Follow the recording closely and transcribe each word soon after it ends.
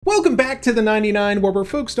Welcome back to the 99, where we're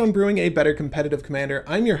focused on brewing a better competitive commander.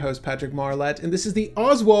 I'm your host, Patrick Marlett, and this is the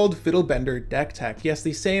Oswald Fiddlebender deck tech. Yes,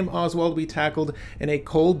 the same Oswald we tackled in a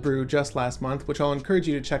cold brew just last month, which I'll encourage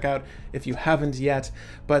you to check out if you haven't yet.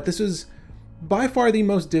 But this was by far the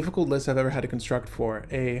most difficult list I've ever had to construct for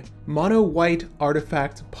a mono-white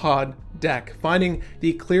artifact pod deck. Finding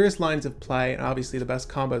the clearest lines of play, and obviously the best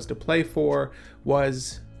combos to play for,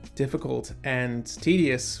 was difficult and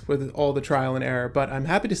tedious with all the trial and error, but I'm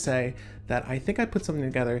happy to say that I think I put something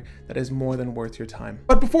together that is more than worth your time.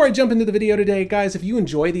 But before I jump into the video today, guys, if you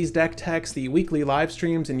enjoy these deck techs, the weekly live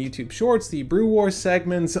streams and YouTube shorts, the Brew Wars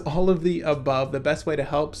segments, all of the above, the best way to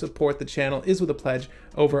help support the channel is with a pledge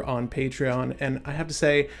over on Patreon. And I have to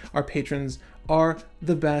say, our patrons are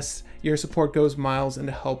the best. Your support goes miles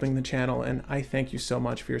into helping the channel, and I thank you so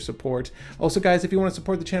much for your support. Also, guys, if you want to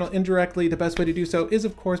support the channel indirectly, the best way to do so is,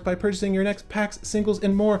 of course, by purchasing your next packs, singles,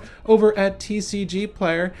 and more over at TCG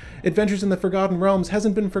Player. Adventures in the Forgotten Realms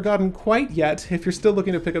hasn't been forgotten quite yet. If you're still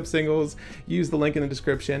looking to pick up singles, use the link in the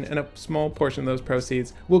description, and a small portion of those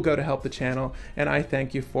proceeds will go to help the channel, and I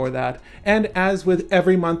thank you for that. And as with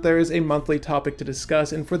every month, there is a monthly topic to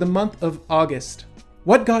discuss, and for the month of August,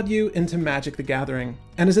 what got you into Magic the Gathering,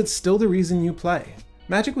 and is it still the reason you play?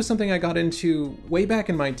 Magic was something I got into way back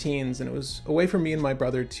in my teens, and it was a way for me and my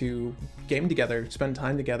brother to game together, spend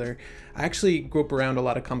time together. I actually grew up around a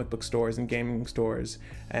lot of comic book stores and gaming stores,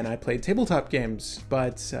 and I played tabletop games,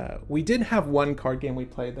 but we did have one card game we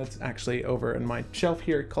played that's actually over in my shelf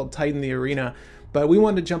here called Titan the Arena. But we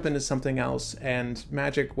wanted to jump into something else, and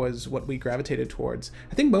Magic was what we gravitated towards.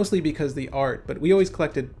 I think mostly because the art, but we always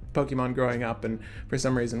collected Pokemon growing up, and for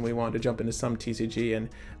some reason we wanted to jump into some TCG, and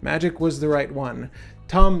Magic was the right one.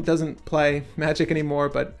 Tom doesn't play Magic anymore,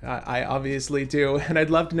 but I obviously do, and I'd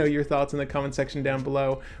love to know your thoughts in the comment section down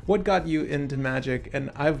below. What got you into Magic?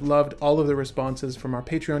 And I've loved all of the responses from our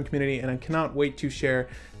Patreon community, and I cannot wait to share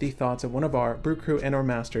the thoughts of one of our brew crew and our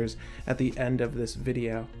masters at the end of this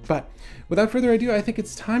video. But without further ado, I think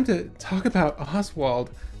it's time to talk about Oswald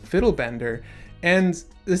Fiddlebender. And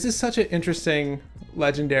this is such an interesting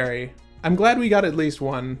legendary. I'm glad we got at least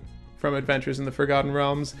one from Adventures in the Forgotten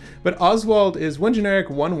Realms, but Oswald is one generic,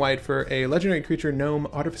 one white for a legendary creature gnome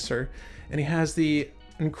artificer, and he has the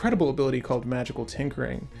incredible ability called Magical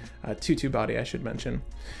Tinkering, 2/2 body I should mention.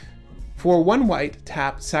 For one white,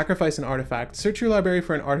 tap, sacrifice an artifact, search your library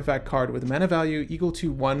for an artifact card with mana value equal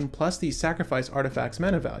to 1 plus the sacrifice artifact's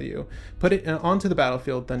mana value, put it onto the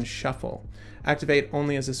battlefield, then shuffle. Activate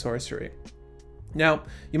only as a sorcery. Now,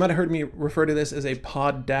 you might have heard me refer to this as a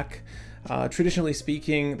pod deck. Traditionally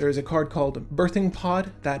speaking, there's a card called Birthing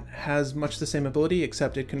Pod that has much the same ability,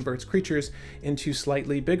 except it converts creatures into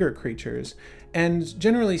slightly bigger creatures. And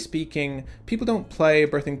generally speaking, people don't play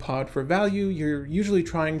Birthing Pod for value. You're usually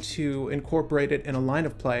trying to incorporate it in a line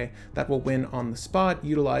of play that will win on the spot,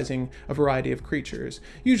 utilizing a variety of creatures.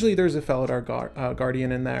 Usually there's a Felidar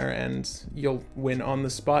Guardian in there, and you'll win on the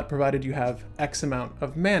spot, provided you have X amount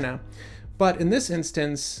of mana. But in this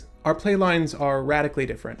instance, our play lines are radically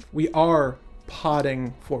different. We are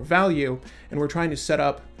podding for value, and we're trying to set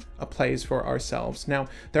up a plays for ourselves. Now,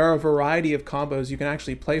 there are a variety of combos you can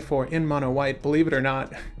actually play for in mono white, believe it or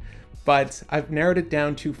not, but I've narrowed it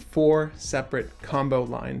down to 4 separate combo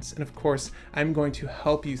lines. And of course, I'm going to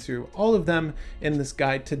help you through all of them in this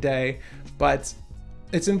guide today, but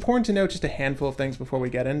it's important to note just a handful of things before we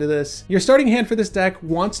get into this. Your starting hand for this deck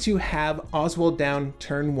wants to have Oswald down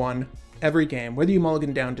turn 1 every game. Whether you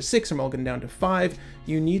mulligan down to 6 or mulligan down to 5,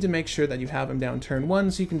 you need to make sure that you have him down turn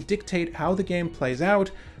 1 so you can dictate how the game plays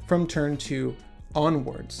out from turn 2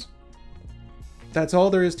 onwards. That's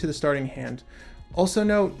all there is to the starting hand. Also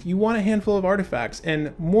note, you want a handful of artifacts,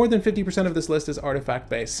 and more than 50% of this list is artifact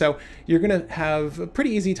based, so you're gonna have a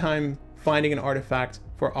pretty easy time finding an artifact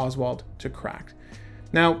for Oswald to crack.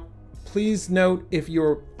 Now, please note, if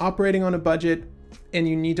you're operating on a budget and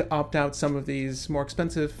you need to opt out some of these more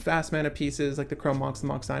expensive fast mana pieces like the Chrome Mox, the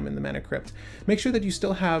Mox Diamond, the Mana Crypt, make sure that you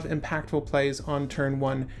still have impactful plays on turn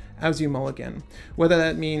 1 as you mulligan. Whether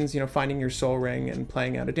that means, finding your Soul Ring and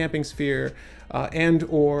playing out a Damping Sphere, and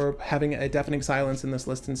or having a Deafening Silence in this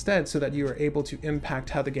list instead, so that you are able to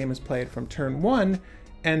impact how the game is played from turn 1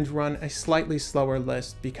 and run a slightly slower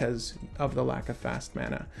list because of the lack of fast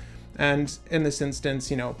mana. And in this instance,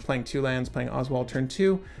 playing 2 lands, playing Oswald turn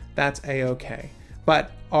 2, that's a-okay.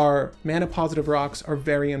 But our mana positive rocks are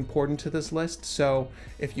very important to this list, so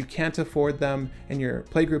if you can't afford them and your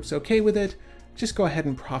playgroup's okay with it, just go ahead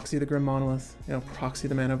and proxy the Grim Monolith, proxy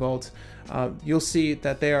the Mana Vault. You'll see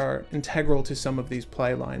that they are integral to some of these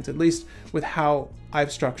play lines, at least with how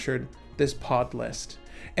I've structured this pod list.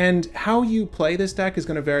 And how you play this deck is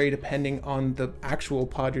going to vary depending on the actual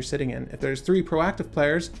pod you're sitting in. If there's 3 proactive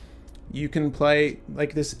players, you can play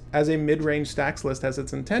like this as a mid-range stacks list as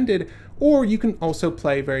it's intended, or you can also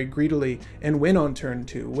play very greedily and win on turn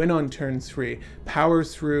 2, win on turn 3, power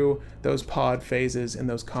through those pod phases and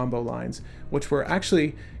those combo lines, which we're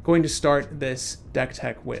actually going to start this deck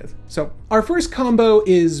tech with. So our first combo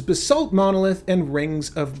is Basalt Monolith and Rings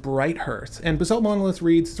of Brighthearth. And Basalt Monolith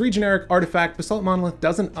reads 3 generic artifact. Basalt Monolith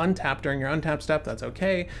doesn't untap during your untap step, that's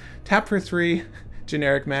okay. Tap for 3.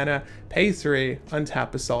 Generic mana, pay 3,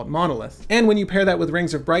 untap Basalt Monolith. And when you pair that with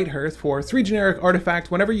Rings of Brighthearth for 3 generic artifact,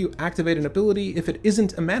 whenever you activate an ability, if it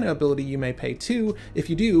isn't a mana ability, you may pay 2. If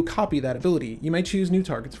you do, copy that ability. You may choose new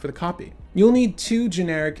targets for the copy. You'll need 2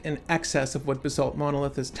 generic in excess of what Basalt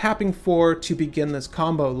Monolith is tapping for to begin this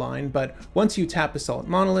combo line, but once you tap Basalt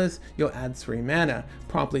Monolith, you'll add 3 mana.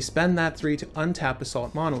 Promptly spend that 3 to untap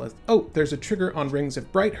Basalt Monolith. Oh, there's a trigger on Rings of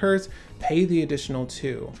Brighthearth, pay the additional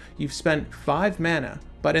 2. You've spent 5 mana,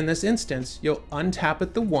 but in this instance, you'll untap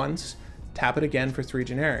it the once, tap it again for 3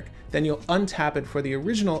 generic. Then you'll untap it for the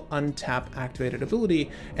original untap activated ability,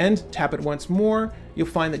 and tap it once more. You'll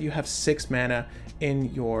find that you have 6 mana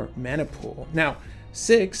in your mana pool. Now,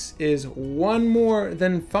 6 is 1 more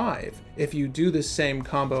than 5. If you do the same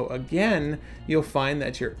combo again, you'll find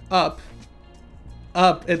that you're up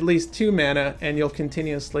at least 2 mana, and you'll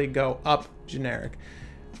continuously go up generic.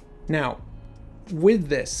 Now, with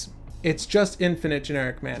this, it's just infinite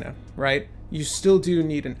generic mana, right? You still do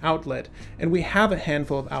need an outlet, and we have a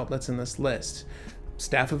handful of outlets in this list.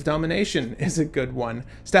 Staff of Domination is a good one.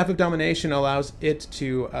 Staff of Domination allows it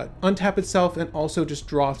to untap itself and also just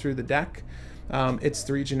draw through the deck. It's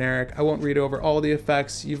 3 generic. I won't read over all the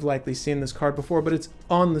effects. You've likely seen this card before, but it's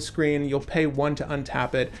on the screen. You'll pay 1 to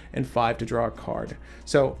untap it and 5 to draw a card.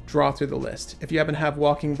 So draw through the list. If you happen to have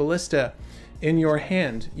Walking Ballista in your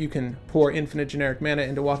hand, you can pour infinite generic mana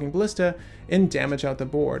into Walking Ballista and damage out the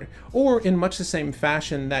board. Or in much the same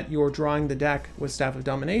fashion that you're drawing the deck with Staff of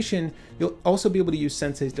Domination, you'll also be able to use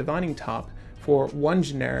Sensei's Divining Top for 1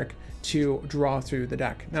 generic to draw through the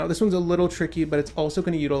deck. Now this one's a little tricky, but it's also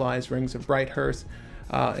going to utilize Rings of Brighthearth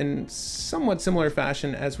in somewhat similar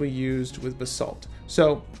fashion as we used with Basalt.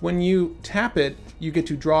 So when you tap it, you get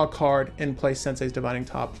to draw a card and place Sensei's Divining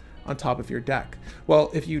Top on top of your deck.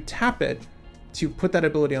 Well, if you tap it to put that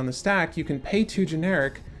ability on the stack, you can pay 2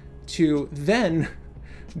 generic to then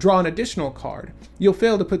draw an additional card. You'll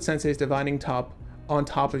fail to put Sensei's Divining Top on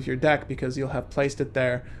top of your deck because you'll have placed it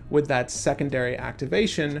there with that secondary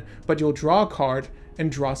activation, but you'll draw a card and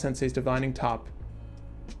draw Sensei's Divining Top.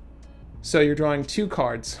 So you're drawing 2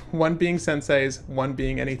 cards, 1 being Sensei's, 1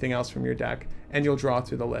 being anything else from your deck, and you'll draw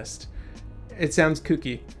through the list. It sounds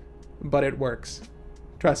kooky, but it works.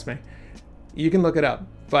 Trust me. You can look it up,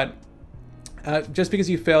 but just because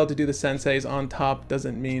you failed to do the Sensei's on top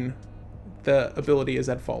doesn't mean the ability is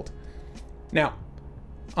at fault. Now,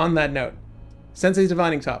 on that note, Sensei's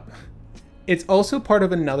Divining Top. It's also part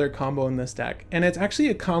of another combo in this deck, and it's actually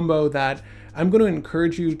a combo that I'm going to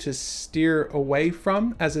encourage you to steer away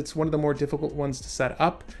from, as it's one of the more difficult ones to set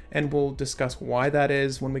up, and we'll discuss why that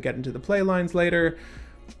is when we get into the play lines later.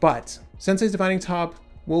 But Sensei's Divining Top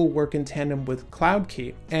will work in tandem with Cloud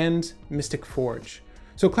Key and Mystic Forge.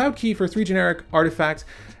 So Cloud Key for 3 generic artifacts.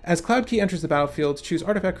 As Cloud Key enters the battlefield, choose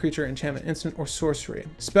artifact, creature, enchantment, instant, or sorcery.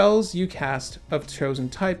 Spells you cast of chosen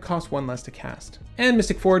type cost 1 less to cast. And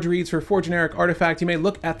Mystic Forge reads for 4 generic artifact. You may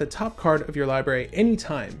look at the top card of your library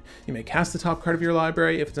anytime. You may cast the top card of your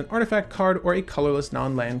library if it's an artifact card or a colorless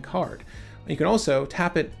non-land card. You can also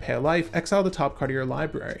tap it, pay a life, exile the top card of your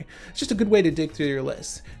library. It's just a good way to dig through your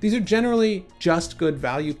list. These are generally just good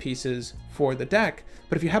value pieces for the deck,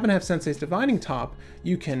 but if you happen to have Sensei's Divining Top,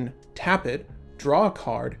 you can tap it, draw a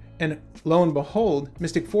card, and lo and behold,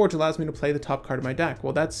 Mystic Forge allows me to play the top card of my deck.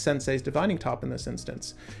 Well, that's Sensei's Divining Top in this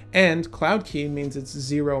instance. And Cloud Key means it's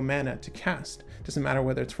 0 mana to cast. Doesn't matter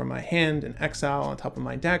whether it's from my hand, an exile on top of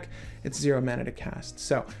my deck, it's 0 mana to cast.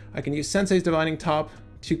 So I can use Sensei's Divining Top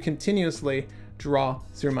to continuously draw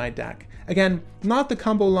through my deck. Again, not the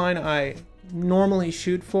combo line I normally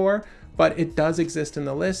shoot for, but it does exist in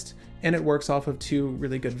the list, and it works off of 2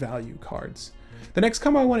 really good value cards. The next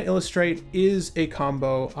combo I want to illustrate is a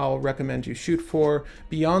combo I'll recommend you shoot for.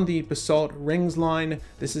 Beyond the Basalt Rings line,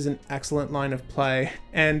 this is an excellent line of play,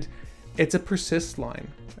 and it's a persist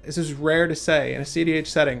line. This is rare to say in a cEDH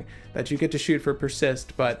setting that you get to shoot for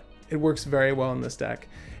persist, but it works very well in this deck.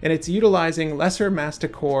 and it's utilizing Lesser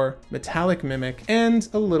Masticore, Metallic Mimic, and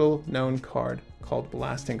a little known card called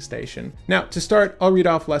Blasting Station. Now, to start, I'll read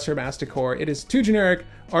off Lesser Masticore. It is 2 generic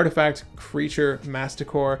artifact creature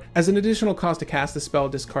Masticore. As an additional cost to cast the spell,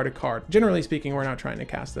 discard a card. Generally speaking, we're not trying to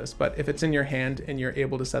cast this, but if it's in your hand and you're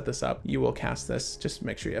able to set this up, you will cast this. Just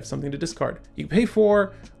make sure you have something to discard. You pay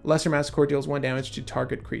 4, Lesser Masticore deals 1 damage to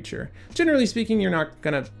target creature. Generally speaking, you're not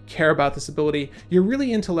gonna care about this ability. You're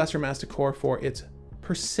really into Lesser Masticore for its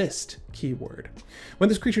persist keyword. When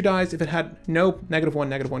this creature dies, if it had no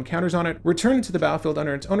 -1/-1 counters on it, return it to the battlefield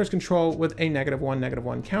under its owner's control with a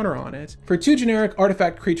 -1/-1 counter on it. For 2 generic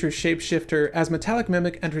artifact creature Shapeshifter, as Metallic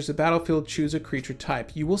Mimic enters the battlefield, choose a creature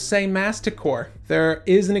type. You will say Masticore. There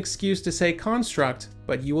is an excuse to say Construct,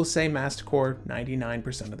 but you will say Masticore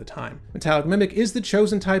 99% of the time. Metallic Mimic is the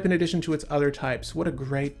chosen type in addition to its other types. What a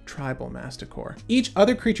great tribal Masticore. Each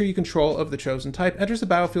other creature you control of the chosen type enters the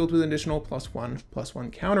battlefield with an additional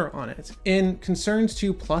 +1/+1 counter on it. In concerns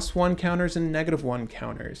to +1 counters and -1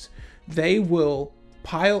 counters, they will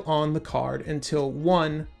pile on the card until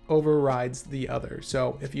one overrides the other.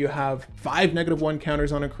 So if you have 5 -1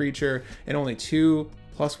 counters on a creature and only 2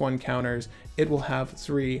 +1 counters, it will have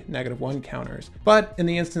 3 -1 counters. But in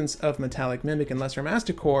the instance of Metallic Mimic and Lesser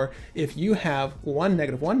Masticore, if you have 1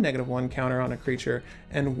 -1/-1 counter on a creature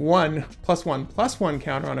and 1 +1/+1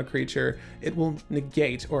 counter on a creature, it will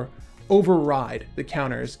negate or override the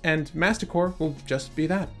counters, and Masticore will just be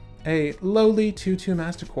that. A lowly 2/2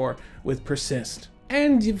 Masticore with Persist.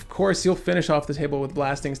 And of course, you'll finish off the table with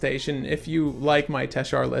Blasting Station. If you like my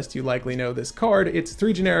Teshar list, you likely know this card. It's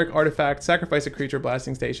 3 generic artifact, sacrifice a creature,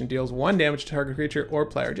 Blasting Station deals 1 damage to target creature or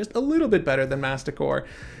player, just a little bit better than Masticore.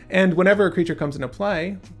 And whenever a creature comes into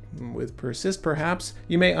play, with Persist perhaps,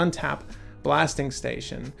 you may untap Blasting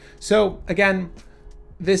Station. So again,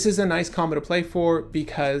 this is a nice combo to play for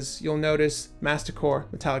because you'll notice Masticore,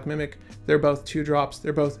 Metallic Mimic, they're both 2 drops.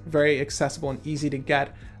 They're both very accessible and easy to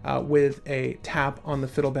get with a tap on the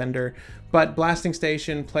Fiddlebender. But Blasting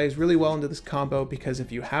Station plays really well into this combo because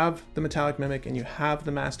if you have the Metallic Mimic and you have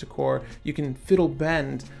the Masticore, you can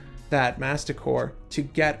Fiddlebend that Masticore to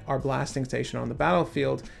get our Blasting Station on the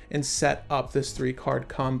battlefield and set up this 3-card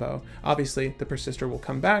combo. Obviously, the Persister will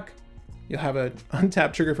come back. You'll have an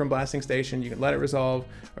untapped trigger from Blasting Station. You can let it resolve,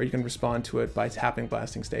 or you can respond to it by tapping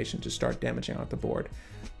Blasting Station to start damaging out the board.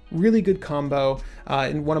 Really good combo,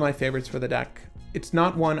 and one of my favorites for the deck. It's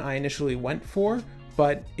not one I initially went for,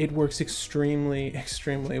 but it works extremely,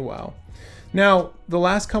 extremely well. Now, the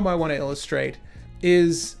last combo I want to illustrate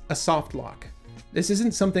is a soft lock. This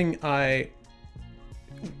isn't something I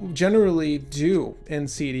generally do in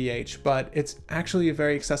cEDH, but it's actually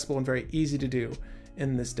very accessible and very easy to do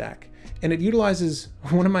in this deck. And it utilizes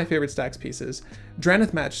one of my favorite stacks pieces,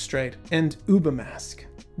 Drannith Magistrate and Ubamask.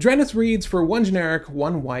 Drannith reads for 1 generic,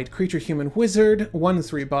 1 white, creature human wizard,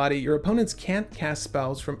 1/3 body. Your opponents can't cast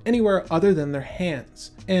spells from anywhere other than their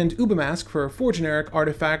hands. And Ubamask for 4 generic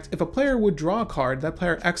artifact. If a player would draw a card, that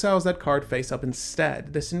player exiles that card face up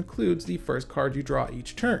instead. This includes the first card you draw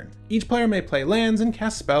each turn. Each player may play lands and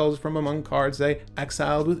cast spells from among cards they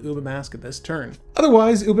exiled with Ubamask this turn.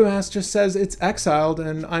 Otherwise, Ubamask just says it's exiled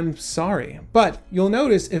and I'm sorry. But you'll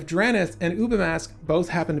notice if Drannith and Ubamask both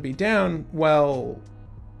happen to be down, well,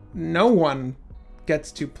 no one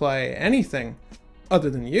gets to play anything other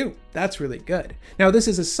than you. That's really good. Now, this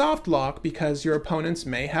is a soft lock because your opponents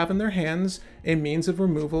may have in their hands a means of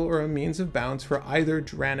removal or a means of bounce for either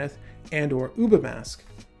Drannith and or Ubamask.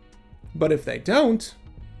 But if they don't,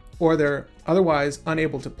 or they're otherwise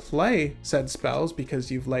unable to play said spells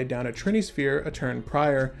because you've laid down a Trinisphere a turn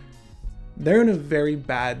prior, they're in a very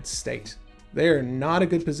bad state. They are not a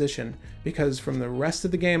good position because from the rest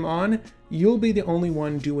of the game on, you'll be the only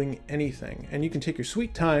one doing anything, and you can take your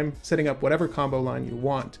sweet time setting up whatever combo line you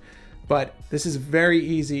want. But this is very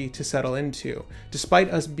easy to settle into.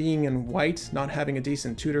 Despite us being in white, not having a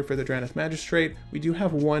decent tutor for the Drannith Magistrate, we do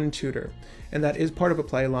have 1 tutor, and that is part of a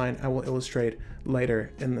play line I will illustrate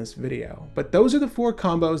later in this video. But those are the 4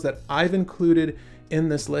 combos that I've included in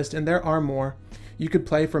this list, and there are more. You could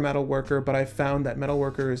play for Metalworker, but I found that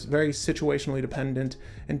Metalworker is very situationally dependent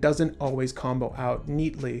and doesn't always combo out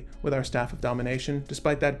neatly with our Staff of Domination,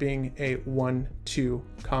 despite that being a 1-2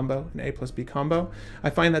 combo, an A+B combo.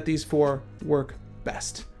 I find that these 4 work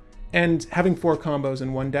best. And having 4 combos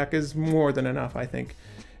in one deck is more than enough, I think,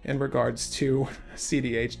 in regards to a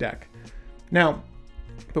cEDH deck. Now,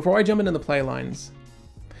 before I jump into the play lines,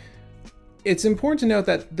 it's important to note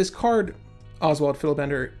that this card, Oswald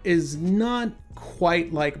Fiddlebender, is not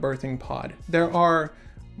quite like Birthing Pod. There are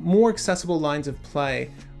more accessible lines of play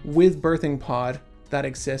with Birthing Pod that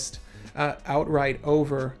exist outright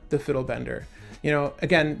over the Fiddlebender. You know,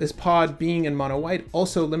 again, this pod being in mono white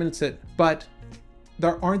also limits it, but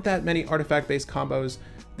there aren't that many artifact-based combos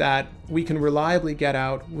that we can reliably get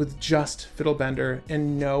out with just Fiddlebender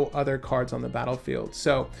and no other cards on the battlefield.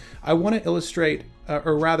 So I want to illustrate,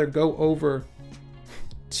 or rather go over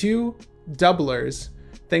 2 doublers,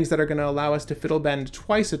 things that are going to allow us to Fiddlebend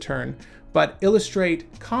twice a turn, but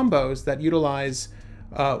illustrate combos that utilize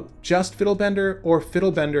just Fiddlebender or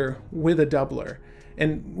Fiddlebender with a doubler.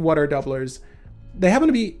 And what are doublers? They happen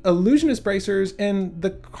to be Illusionist Bracers and the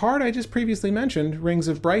card I just previously mentioned, Rings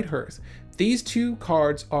of Brighthearth. These 2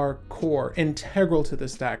 cards are core, integral to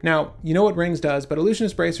this deck. Now, you know what Rings does, but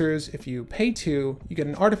Illusionist Bracers, if you pay 2, you get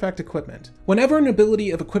an artifact equipment. Whenever an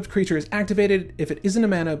ability of equipped creature is activated, if it isn't a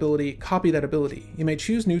mana ability, copy that ability. You may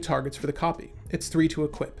choose new targets for the copy. It's 3 to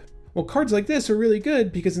equip. Well, cards like this are really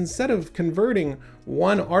good because instead of converting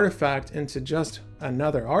one artifact into just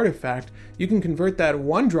another artifact, you can convert that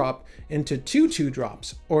 1-drop into 2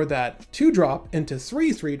 2-drops, or that 2-drop into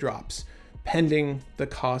 3 3-drops, pending the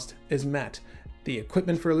cost is met. The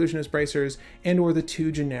equipment for Illusionist Bracers and or the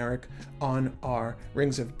 2 generic on our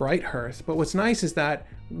Rings of Brighthearth. But what's nice is that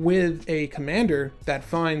with a commander that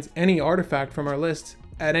finds any artifact from our list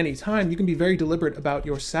at any time, you can be very deliberate about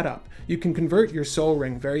your setup. You can convert your Soul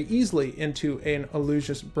Ring very easily into an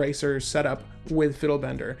Illusionist Bracer setup with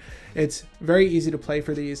Fiddlebender. It's very easy to play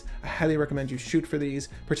for these. I highly recommend you shoot for these,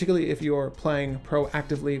 particularly if you're playing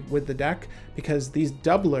proactively with the deck, because these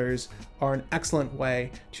doublers are an excellent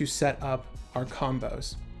way to set up our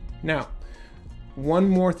combos. Now, one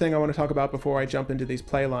more thing I want to talk about before I jump into these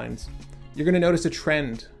play lines. You're going to notice a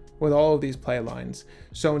trend with all of these play lines.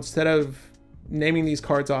 So instead of naming these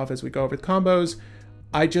cards off as we go over the combos,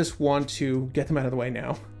 I just want to get them out of the way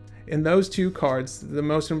now. And those 2 cards,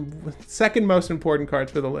 the second most important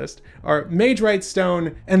cards for the list, are Magerite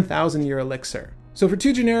Stone and Thousand Year Elixir. So for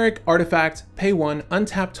 2 generic artifact, pay 1,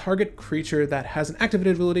 untap target creature that has an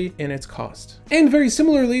activated ability in its cost. And very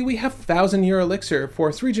similarly, we have Thousand Year Elixir.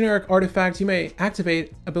 For 3 generic artifacts, you may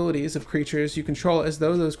activate abilities of creatures you control as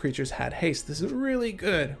though those creatures had haste. This is really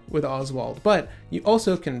good with Oswald, but you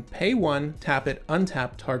also can pay 1, tap it,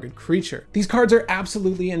 untap target creature. These cards are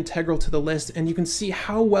absolutely integral to the list, and you can see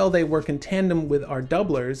how well they work in tandem with our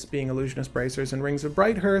doublers, being Illusionist Bracers and Rings of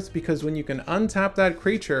Brighthearth, because when you can untap that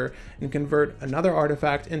creature and convert another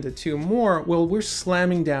artifact into 2 more, well, we're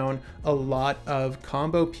slamming down a lot of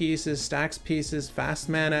combo pieces, stacks pieces, fast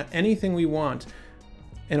mana, anything we want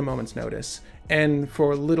in a moment's notice. And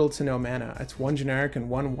for little to no mana. It's 1 generic and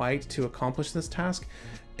 1 white to accomplish this task.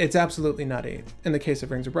 It's absolutely nutty. In the case of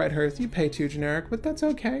Rings of Brighthearth, you pay 2 generic, but that's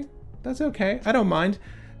okay. That's okay. I don't mind.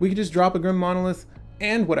 We could just drop a Grim Monolith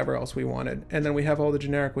and whatever else we wanted, and then we have all the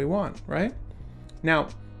generic we want, right? Now,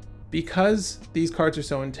 because these cards are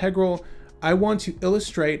so integral, I want to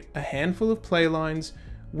illustrate a handful of play lines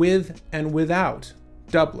with and without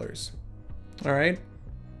doublers. All right?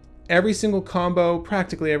 Every single combo,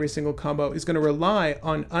 practically every single combo, is going to rely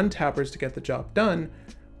on untappers to get the job done,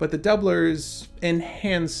 but the doublers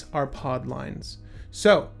enhance our pod lines.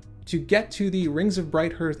 So, to get to the Rings of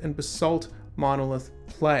Brighthearth and Basalt Monolith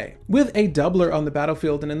play. With a doubler on the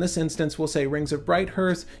battlefield, and in this instance we'll say Rings of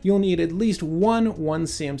Brighthearth, you'll need at least 1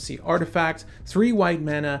 CMC artifact, 3 white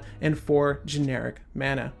mana, and 4 generic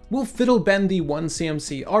mana. We'll Fiddlebend the 1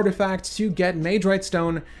 CMC artifact to get Magerite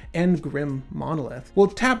Stone and Grim Monolith. We'll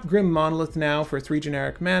tap Grim Monolith now for 3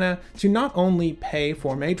 generic mana to not only pay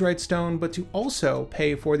for Magerite Stone, but to also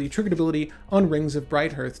pay for the triggered ability on Rings of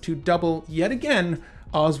Brighthearth to double, yet again,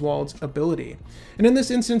 Oswald's ability. And in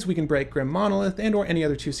this instance, we can break Grim Monolith and or any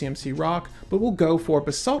other 2 CMC rock, but we'll go for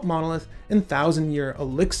Basalt Monolith and Thousand Year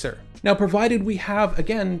Elixir. Now, provided we have,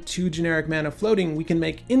 again, 2 generic mana floating, we can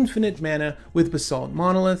make infinite mana with Basalt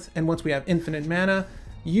Monolith, and once we have infinite mana,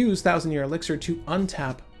 use Thousand Year Elixir to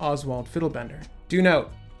untap Oswald Fiddlebender. Do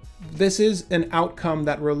note, this is an outcome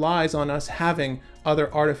that relies on us having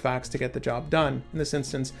other artifacts to get the job done. In this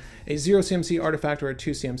instance, a 0 CMC artifact or a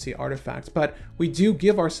 2 CMC artifact, but we do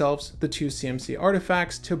give ourselves the 2 CMC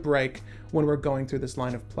artifacts to break when we're going through this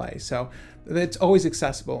line of play. So it's always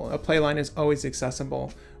accessible. A play line is always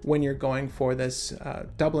accessible when you're going for this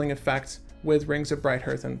doubling effect with Rings of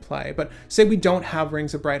Brighthearth in play. But say we don't have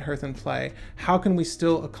Rings of Brighthearth in play, how can we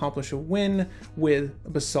still accomplish a win with a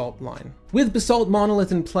Basalt line? With Basalt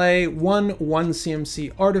Monolith in play, 1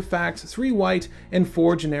 CMC artifact, 3 white, and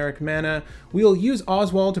 4 generic mana, we'll use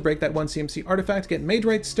Oswald to break that 1 CMC artifact, get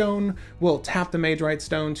Magerite Stone, we'll tap the Magerite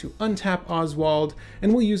Stone to untap Oswald,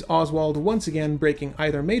 and we'll use Oswald once again, breaking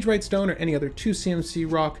either Magerite Stone or any other 2 CMC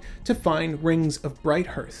rock to find Rings of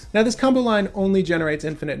Brighthearth. Now this combo line only generates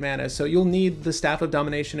infinite mana, so you'll need the Staff of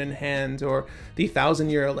Domination in hand, or the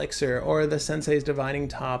 1,000-year elixir, or the Sensei's Divining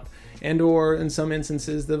Top, and or in some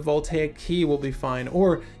instances the Voltaic Key will be fine,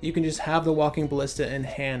 or you can just have the Walking Ballista in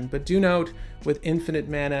hand. But do note, with infinite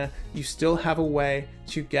mana, you still have a way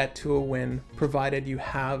to get to a win, provided you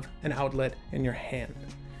have an outlet in your hand.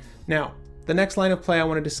 Now, the next line of play I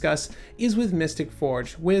want to discuss is with Mystic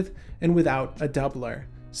Forge, with and without a doubler.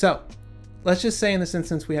 So, let's just say in this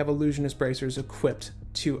instance we have Illusionist Bracers equipped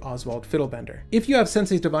to Oswald Fiddlebender. If you have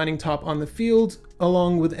Sensei's Divining Top on the field,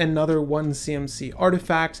 along with another 1 CMC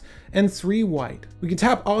artifact and 3 white, we can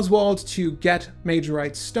tap Oswald to get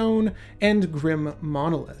Majorite Stone and Grim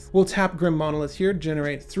Monolith. We'll tap Grim Monolith here to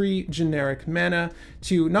generate 3 generic mana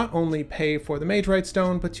to not only pay for the Majorite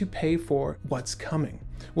Stone, but to pay for what's coming.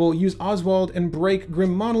 We'll use Oswald and break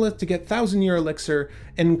Grim Monolith to get 1,000-year elixir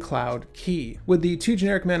and Cloud Key. With the 2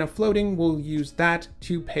 generic mana floating, we'll use that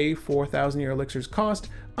to pay for 1,000-year elixir's cost,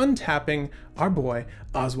 untapping our boy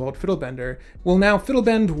Oswald Fiddlebender. We'll now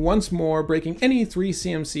Fiddlebend once more, breaking any 3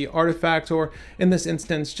 CMC artifact, or in this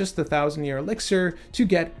instance just the 1,000-year elixir, to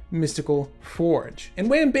get Mystical Forge. And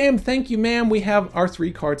wham bam, thank you ma'am, we have our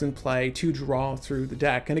 3 cards in play to draw through the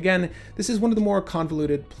deck. And again, this is one of the more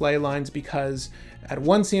convoluted play lines because at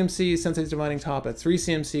 1 CMC, Sensei's Divining Top, at 3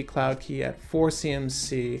 CMC, Cloud Key, at 4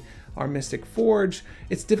 CMC, our Mystic Forge,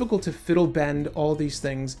 it's difficult to fiddle bend all these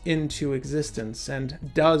things into existence, and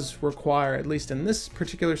does require, at least in this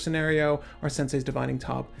particular scenario, our Sensei's Divining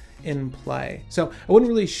Top in play. So I wouldn't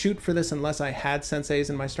really shoot for this unless I had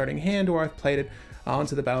Sensei's in my starting hand, or I've played it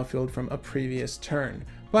onto the battlefield from a previous turn.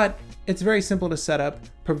 But it's very simple to set up,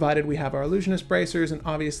 provided we have our Illusionist Bracers, and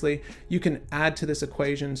obviously you can add to this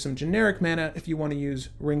equation some generic mana if you want to use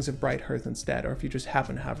Rings of Brighthearth instead, or if you just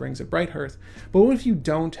happen to have Rings of Brighthearth. But what if you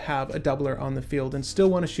don't have a doubler on the field and still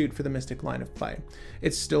want to shoot for the Mystic line of play?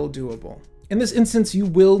 It's still doable. In this instance, you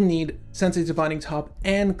will need Sensei's Divining Top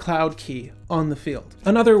and Cloud Key on the field.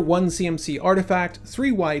 Another 1 CMC artifact,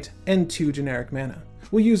 3 white, and 2 generic mana.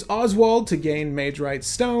 We'll use Oswald to gain Majorite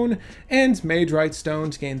Stone, and Majorite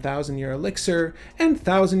Stone to gain 1,000-year elixir, and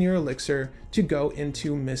 1,000-year elixir to go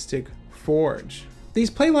into Mystic Forge.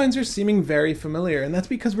 These playlines are seeming very familiar, and that's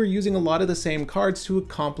because we're using a lot of the same cards to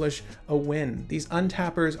accomplish a win. These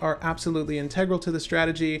untappers are absolutely integral to the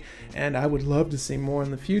strategy, and I would love to see more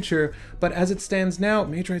in the future, but as it stands now,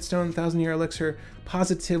 Majorite Stone, 1,000-year elixir,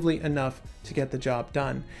 positively enough to get the job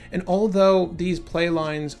done. And although these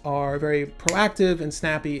playlines are very proactive and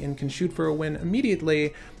snappy and can shoot for a win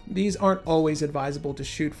immediately, these aren't always advisable to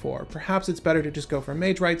shoot for. Perhaps it's better to just go for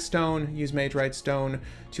Majorite Stone, use Majorite Stone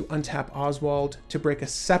to untap Oswald, to break a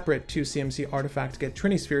separate 2 CMC artifact to get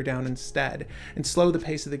Trinisphere down instead, and slow the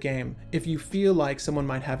pace of the game if you feel like someone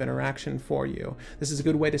might have interaction for you. This is a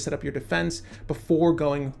good way to set up your defense before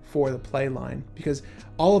going for the play line, because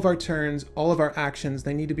all of our turns, all of our actions,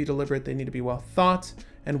 they need to be deliberate, they need to be well thought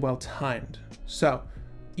and well timed. So,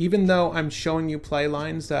 even though I'm showing you play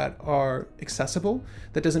lines that are accessible,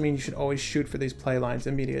 that doesn't mean you should always shoot for these play lines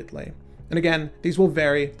immediately. And again, these will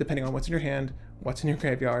vary depending on what's in your hand, what's in your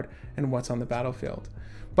graveyard, and what's on the battlefield.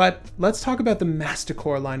 But let's talk about the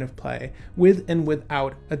Masticore line of play, with and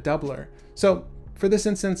without a doubler. So for this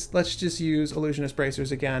instance, let's just use Illusionist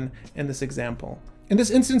Bracers again in this example. In this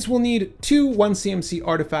instance, we'll need 2 1 CMC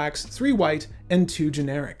artifacts, 3 white, and 2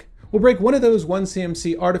 generic. We'll break one of those 1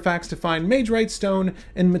 CMC artifacts to find Majorite Stone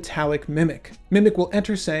and Metallic Mimic. Mimic will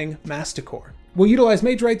enter saying Masticore. We'll utilize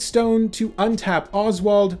Majorite Stone to untap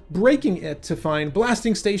Oswald, breaking it to find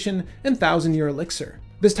Blasting Station and 1,000-year elixir.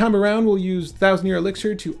 This time around, we'll use 1,000-year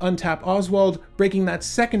elixir to untap Oswald, breaking that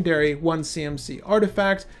secondary 1 CMC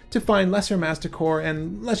artifact to find Lesser Masticore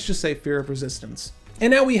and, let's just say, Fear of Resistance. And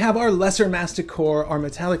now we have our Lesser Masticore, our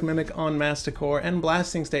Metallic Mimic on Masticore, and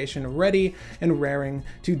Blasting Station ready and raring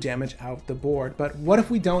to damage out the board. But what if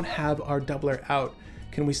we don't have our doubler out?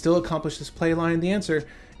 Can we still accomplish this playline? The answer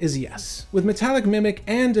is yes. With Metallic Mimic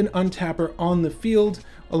and an untapper on the field,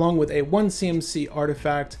 along with a 1 CMC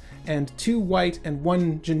artifact and 2 white and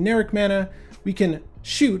 1 generic mana, we can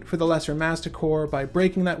shoot for the Lesser Masticore by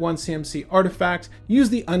breaking that 1 CMC artifact, use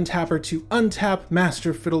the untapper to untap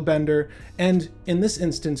Master Fiddlebender, and in this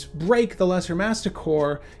instance, break the Lesser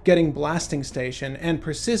Masticore, getting Blasting Station, and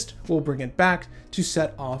Persist will bring it back to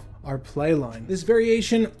set off our playline. This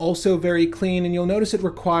variation also very clean, and you'll notice it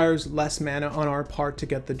requires less mana on our part to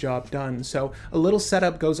get the job done. So a little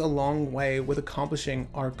setup goes a long way with accomplishing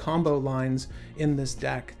our combo lines in this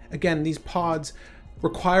deck. Again, these pods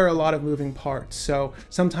require a lot of moving parts, so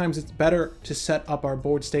sometimes it's better to set up our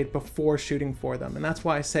board state before shooting for them, and that's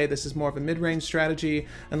why I say this is more of a mid-range strategy.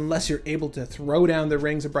 Unless you're able to throw down the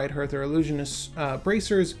Rings of Brighthearth or Illusionist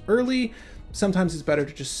Bracers early, sometimes it's better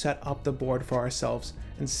to just set up the board for ourselves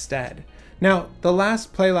instead. Now, the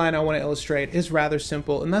last playline I want to illustrate is rather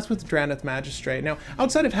simple, and that's with Drannith Magistrate. Now,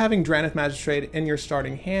 outside of having Drannith Magistrate in your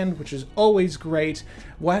starting hand, which is always great,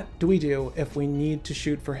 what do we do if we need to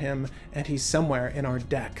shoot for him and he's somewhere in our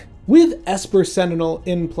deck? With Esper Sentinel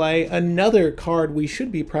in play, another card we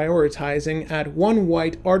should be prioritizing at 1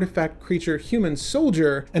 white artifact creature human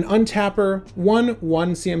soldier, an untapper,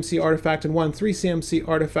 1/1 CMC artifact and 1/3 CMC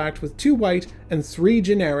artifact with 2 white and 3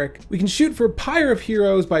 generic. We can shoot for Pyre of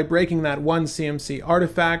Heroes by breaking that 1 CMC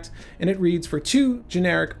artifact, and it reads for 2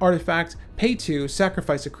 generic artifact, pay 2,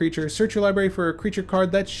 sacrifice a creature, search your library for a creature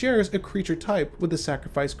card that shares a creature type with the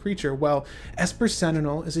sacrificed creature. Well, Esper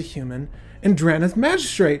Sentinel is a human, and Drannith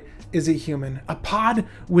Magistrate is a human, a pod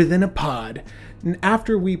within a pod. And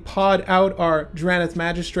after we pod out our Drannith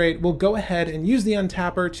Magistrate, we'll go ahead and use the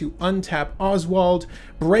untapper to untap Oswald,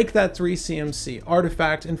 break that 3 CMC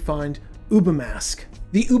artifact, and find Ubamask.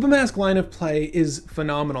 The Ubamask line of play is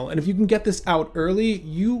phenomenal, and if you can get this out early,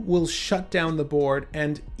 you will shut down the board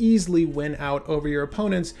and easily win out over your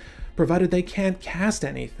opponents, provided they can't cast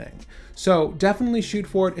anything. So definitely shoot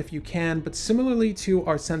for it if you can, but similarly to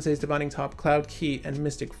our Sensei's Divining Top, Cloud Key, and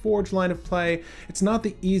Mystic Forge line of play, it's not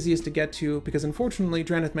the easiest to get to because unfortunately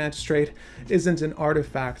Drannith Magistrate isn't an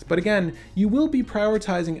artifact. But again, you will be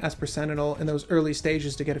prioritizing Esper Sentinel in those early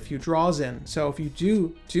stages to get a few draws in. So if you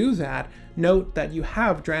do that, note that you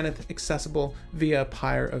have Drannith accessible via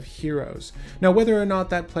Pyre of Heroes. Now whether or not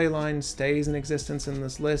that playline stays in existence in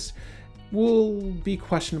this list will be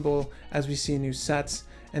questionable as we see new sets,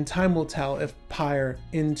 and time will tell if Pyre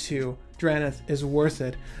into Drannith is worth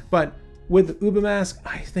it. But with Ubamask,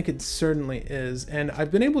 I think it certainly is, and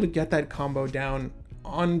I've been able to get that combo down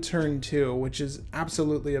on turn 2, which is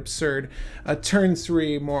absolutely absurd. Turn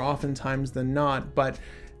 3 more oftentimes than not, but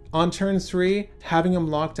on turn 3, having him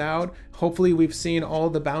locked out, hopefully we've seen all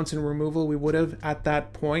the bounce and removal we would have at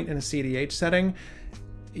that point in a cEDH setting.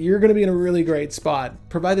 You're going to be in a really great spot,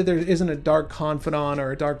 provided there isn't a Dark Confidant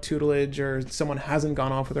or a Dark Tutelage or someone hasn't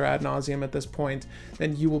gone off with their ad nauseum at this point,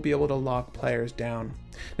 then you will be able to lock players down.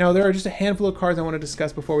 Now, there are just a handful of cards I want to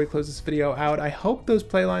discuss before we close this video out. I hope those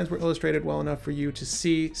playlines were illustrated well enough for you to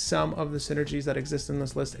see some of the synergies that exist in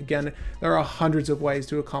this list. Again, there are hundreds of ways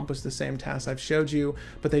to accomplish the same tasks I've showed you,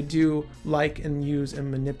 but they do like and use and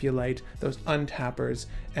manipulate those untappers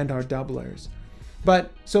and our doublers.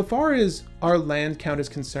 But so far as our land count is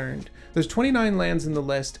concerned, there's 29 lands in the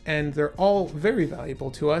list, and they're all very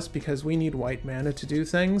valuable to us because we need white mana to do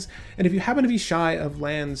things. And if you happen to be shy of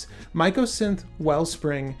lands, Mycosynth,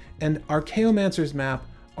 Wellspring, and Archaeomancer's Map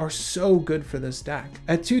are so good for this deck.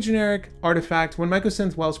 At 2 generic artifact, when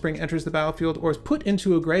Mycosynth Wellspring enters the battlefield or is put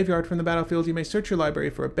into a graveyard from the battlefield, you may search your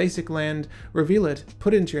library for a basic land, reveal it,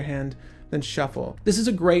 put it into your hand, then shuffle. This is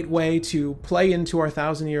a great way to play into our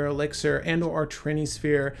 1,000-year elixir and or our Trini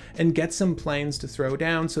Sphere and get some planes to throw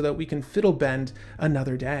down so that we can Fiddlebend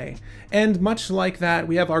another day. And much like that,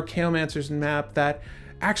 we have Archaeomancer's Map that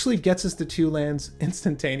actually gets us to 2 lands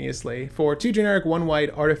instantaneously. For 2 generic 1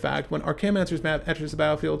 white artifact, when Archaeomancer's Map enters the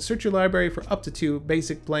battlefield, search your library for up to 2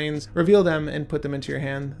 basic planes, reveal them and put them into your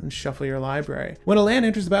hand, and shuffle your library. When a land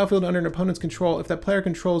enters the battlefield under an opponent's control, if that player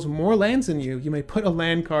controls more lands than you, you may put a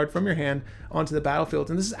land card from your hand onto the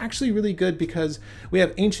battlefield. And this is actually really good because we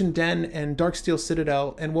have Ancient Den and Darksteel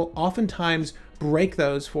Citadel, and we'll oftentimes break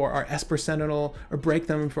those for our Esper Sentinel or break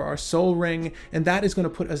them for our Soul Ring, and that is going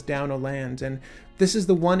to put us down a land. And this is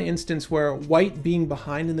the one instance where white being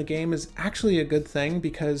behind in the game is actually a good thing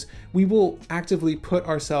because we will actively put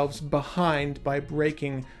ourselves behind by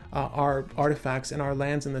breaking our artifacts and our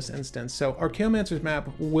lands in this instance. So Archaeomancer's Map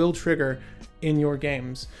will trigger in your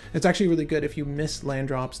games. It's actually really good if you miss land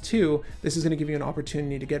drops too. This is going to give you an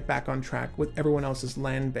opportunity to get back on track with everyone else's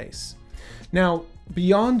land base. Now,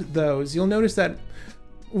 beyond those, you'll notice that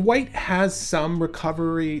white has some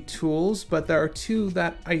recovery tools, but there are 2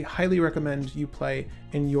 that I highly recommend you play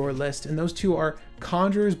in your list, and those 2 are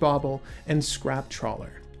Conjurer's Bauble and Scrap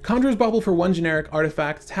Trawler. Conjurer's Bauble for 1 generic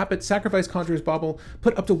artifact, tap it, sacrifice Conjurer's Bauble,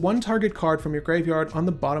 put up to 1 target card from your graveyard on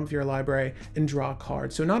the bottom of your library, and draw a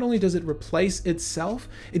card. So not only does it replace itself,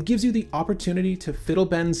 it gives you the opportunity to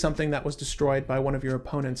Fiddlebend something that was destroyed by one of your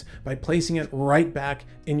opponents by placing it right back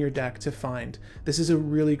in your deck to find. This is a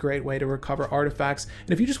really great way to recover artifacts,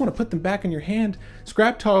 and if you just want to put them back in your hand,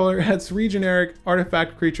 Scrap Trawler has 3 generic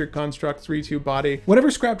artifact creature construct 3/2 body. Whenever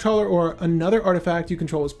Scrap Trawler or another artifact you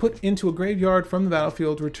control is put into a graveyard from the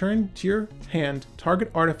battlefield, return to your hand target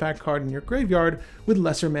artifact card in your graveyard with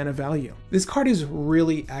lesser mana value. This card is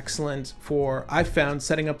really excellent for, I've found,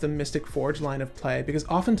 setting up the Mystic Forge line of play, because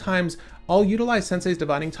oftentimes I'll utilize Sensei's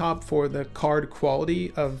Dividing Top for the card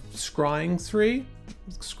quality of scrying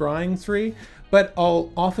 3, but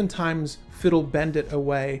I'll oftentimes Fiddlebend it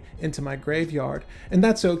away into my graveyard. And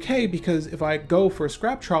that's okay, because if I go for a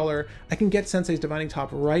Scrap Trawler, I can get Sensei's Dividing Top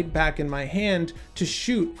right back in my hand to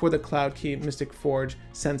shoot for the Cloud Key Mystic Forge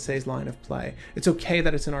Sensei's line of play. It's okay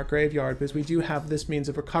that it's in our graveyard, because we do have this means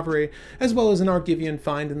of recovery, as well as an Argivian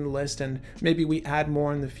Find in the list, and maybe we add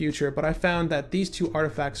more in the future. But I found that these two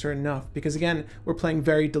artifacts are enough, because again, we're playing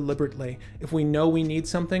very deliberately. If we know we need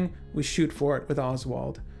something, we shoot for it with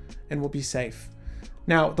Oswald, and we'll be safe.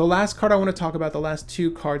 Now, the last card I want to talk about, the last two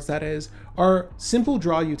cards that is, are simple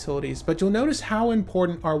draw utilities, but you'll notice how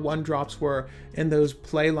important our 1-drops were in those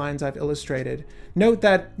play lines I've illustrated. Note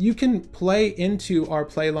that you can play into our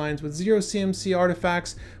play lines with 0 CMC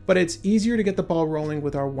artifacts, but it's easier to get the ball rolling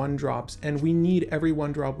with our 1-drops, and we need every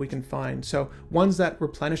 1-drop we can find. So ones that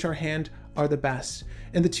replenish our hand are the best.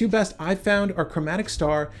 And the two best I've found are Chromatic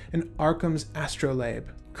Star and Arkham's Astrolabe.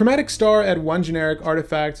 Chromatic Star, add 1 generic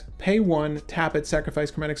artifact, pay 1, tap it,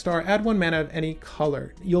 sacrifice Chromatic Star, add 1 mana of any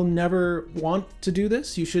color. You'll never want to do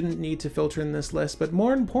this, you shouldn't need to filter in this list, but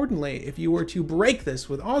more importantly, if you were to break this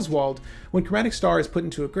with Oswald, when Chromatic Star is put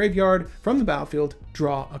into a graveyard from the battlefield,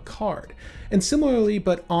 draw a card. And similarly,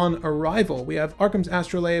 but on arrival, we have Arkham's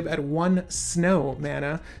Astrolabe at 1 snow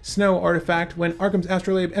mana. Snow artifact, when Arkham's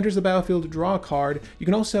Astrolabe enters the battlefield, draw a card. You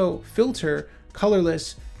can also filter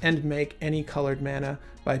colorless and make any colored mana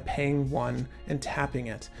by paying 1 and tapping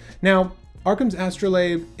it. Now, Arkham's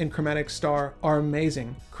Astrolabe and Chromatic Star are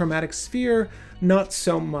amazing. Chromatic Sphere, not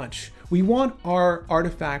so much. We want our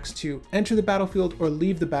artifacts to enter the battlefield or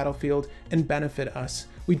leave the battlefield and benefit us.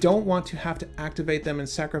 We don't want to have to activate them and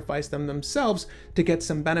sacrifice them themselves to get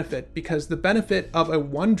some benefit, because the benefit of a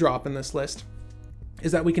 1-drop in this list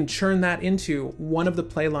is that we can churn that into one of the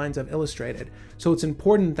play lines I've illustrated. So it's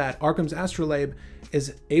important that Arkham's Astrolabe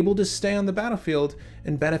is able to stay on the battlefield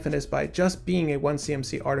and benefit us by just being a 1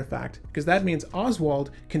 CMC artifact, because that means Oswald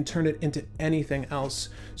can turn it into anything else.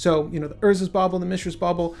 So, you know, the Urza's Bauble, the Mishra's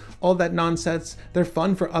Bauble, all that nonsense, they're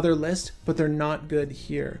fun for other lists, but they're not good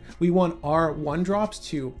here. We want our 1-drops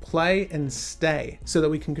to play and stay so that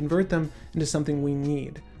we can convert them into something we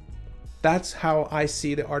need. That's how I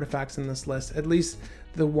see the artifacts in this list, at least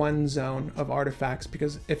the 1 zone of artifacts,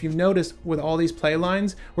 because if you've noticed with all these play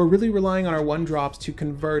lines, we're really relying on our 1-drops to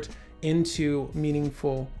convert into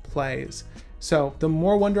meaningful plays. So the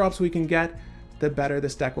more 1-drops we can get, the better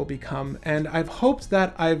this deck will become. And I've hoped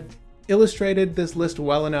that I've illustrated this list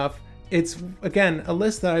well enough. It's, again, a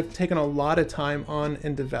list that I've taken a lot of time on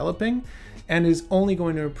in developing and is only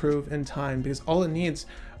going to improve in time, because all it needs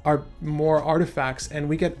are more artifacts, and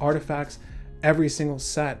we get artifacts every single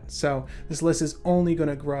set. So this list is only going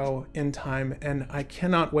to grow in time, and I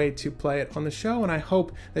cannot wait to play it on the show, and I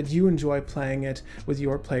hope that you enjoy playing it with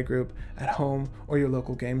your playgroup at home or your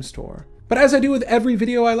local game store. But as I do with every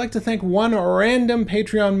video, I like to thank one random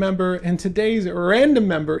Patreon member, and today's random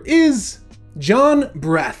member is John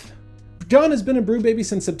Breath. John has been a Brew Baby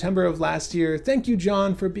since September of last year. Thank you,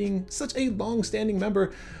 John, for being such a long-standing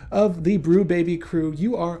member of the Brew Baby crew.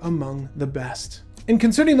 You are among the best. And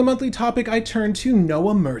concerning the monthly topic, I turn to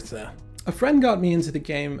Noah Murtha. A friend got me into the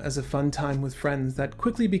game as a fun time with friends that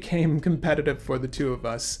quickly became competitive for the two of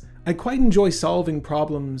us. I quite enjoy solving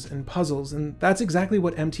problems and puzzles, and that's exactly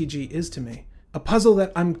what MTG is to me. A puzzle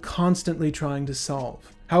that I'm constantly trying to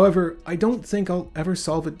solve. However, I don't think I'll ever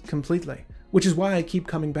solve it completely, which is why I keep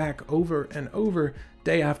coming back over and over,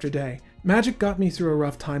 day after day. Magic got me through a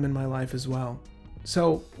rough time in my life as well.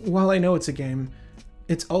 So, while I know it's a game,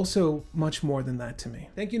 it's also much more than that to me.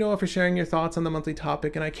 Thank you, Noah, for sharing your thoughts on the monthly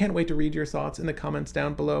topic, and I can't wait to read your thoughts in the comments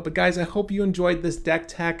down below. But guys, I hope you enjoyed this deck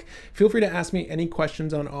tech. Feel free to ask me any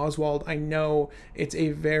questions on Oswald. I know it's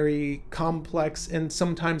a very complex and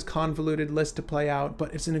sometimes convoluted list to play out,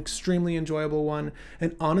 but it's an extremely enjoyable one,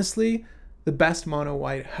 and honestly, the best mono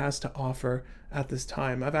white has to offer at this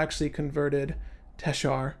time. I've actually converted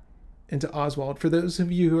Teshar into Oswald. For those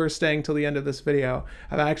of you who are staying till the end of this video,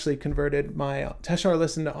 I've actually converted my Teshar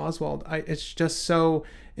list into Oswald. It's just so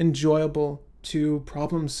enjoyable to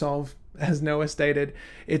problem solve, as Noah stated.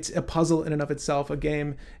 It's a puzzle in and of itself, a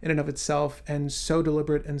game in and of itself, and so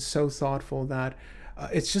deliberate and so thoughtful that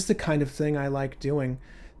it's just the kind of thing I like doing.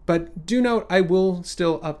 But do note, I will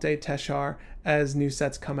still update Teshar as new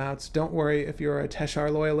sets come out, so don't worry if you're a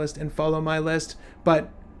Teshar loyalist and follow my list, but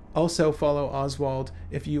also follow Oswald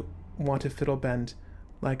if you want to fiddle bend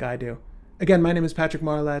like I do. Again, my name is Patrick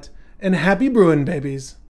Marlett, and happy brewing, babies.